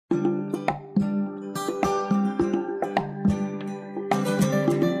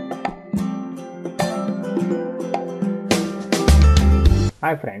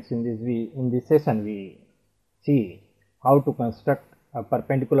Hi friends, in this session we see how to construct a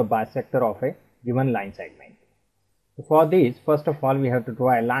perpendicular bisector of a given line segment. So for this, first of all we have to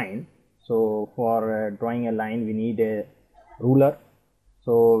draw a line. So for drawing a line we need a ruler.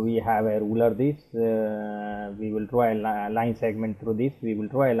 So we have a ruler. We will draw a line segment through this. We will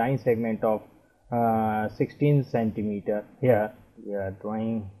draw a line segment of 16 centimeter. Here we are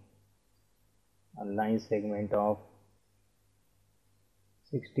drawing a line segment of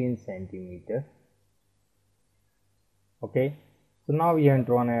 16 centimeter. Okay, so now we have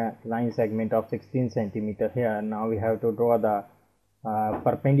drawn a line segment of 16 centimeter here. Now we have to draw the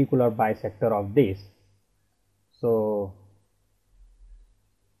perpendicular bisector of this. So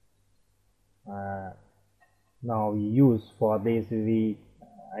now we use for this,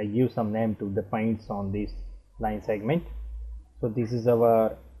 I give some name to the points on this line segment. So this is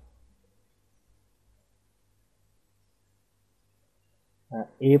our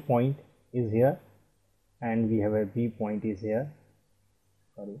A point is here, and we have a B point is here.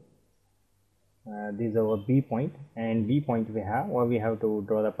 Sorry, this is our B point, and B point we have to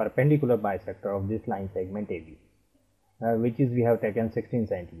draw the perpendicular bisector of this line segment AB, which is we have taken 16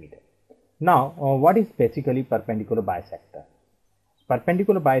 centimeter. Now what is basically perpendicular bisector?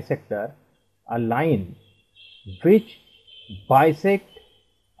 Perpendicular bisector, a line which bisect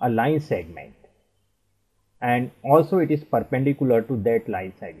a line segment, and also it is perpendicular to that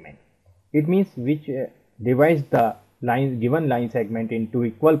line segment. It means which divides the given line segment into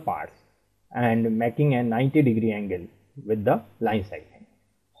equal parts and making a 90-degree angle with the line segment.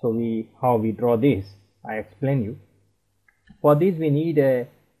 So how we draw this, I explain you. For this we need a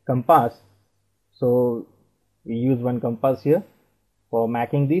compass. So we use one compass here for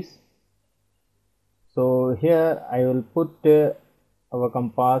marking this. So here I will put our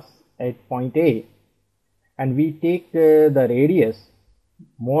compass at point A, and we take the radius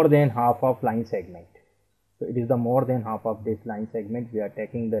more than half of line segment. So it is the more than half of this line segment we are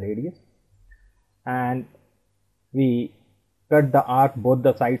taking the radius, and we cut the arc both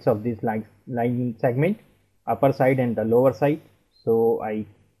the sides of this line segment, upper side and the lower side. So I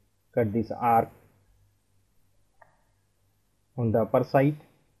cut this arc on the upper side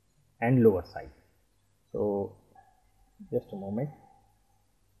and lower side. So just a moment.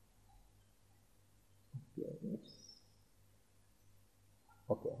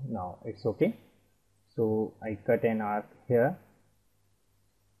 Okay, now it's okay. So I cut an arc here,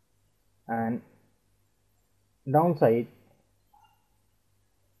 and downside,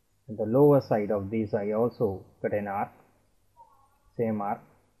 the lower side of this I also cut an arc, same arc.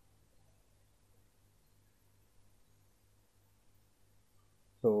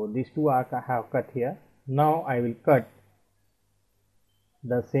 So these two arcs I have cut here. Now I will cut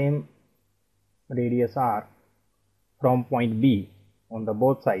the same radius arc from point B on the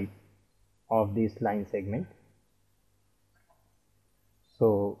both sides of this line segment.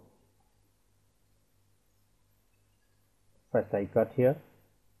 So first I cut here,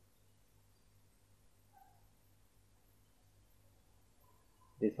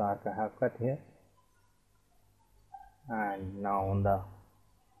 this arc I have cut here, and now on the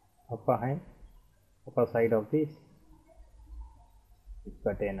upper side of this, we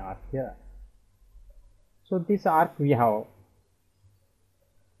cut an arc here. So this arc we have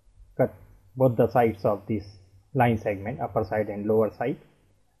cut both the sides of this line segment, upper side and lower side.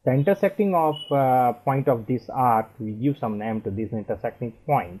 The intersecting of point of this arc, we give some name to this intersecting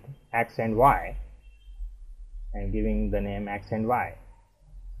point, X and Y. I am giving the name X and Y.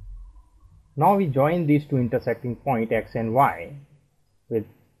 Now we join these two intersecting point X and Y with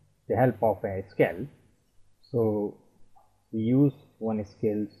the help of a scale. So we use one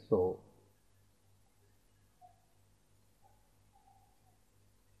scale. So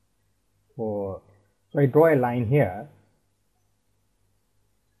I draw a line here,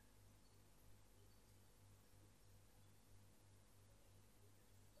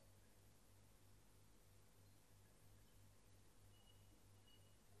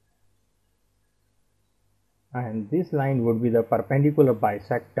 and this line would be the perpendicular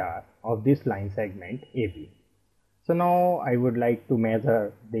bisector of this line segment AB. So now I would like to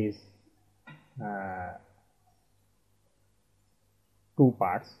measure these two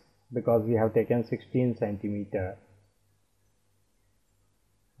parts, because we have taken 16 centimeter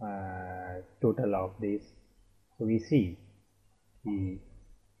total of this. So we see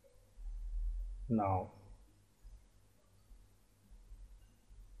now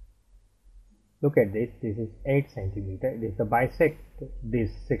look at this. This is 8 centimeter. This is the bisect this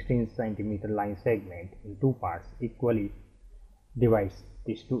 16 centimeter line segment in two parts, equally divides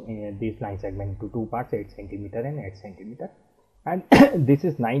this line segment into two parts, 8 centimeter and 8 centimeter. and this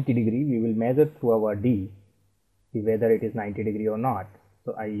is 90 degree. We will measure through our D whether it is 90 degree or not.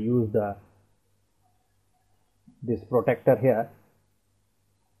 So I use this protector here.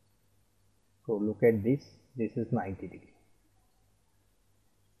 So look at this is 90 degree.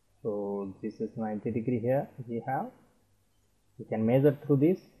 So this is 90 degree here. We can measure through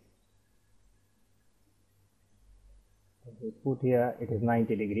this. We put here, it is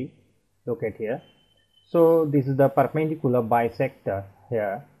 90 degree. Look at here. So this is the perpendicular bisector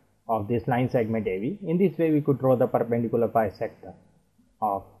here of this line segment AB. In this way we could draw the perpendicular bisector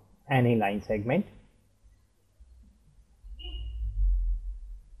of any line segment.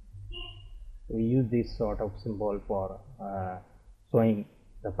 We use this sort of symbol for showing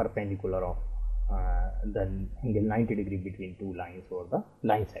the perpendicular of the angle 90 degree between two lines or the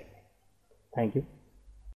line segment. Thank you.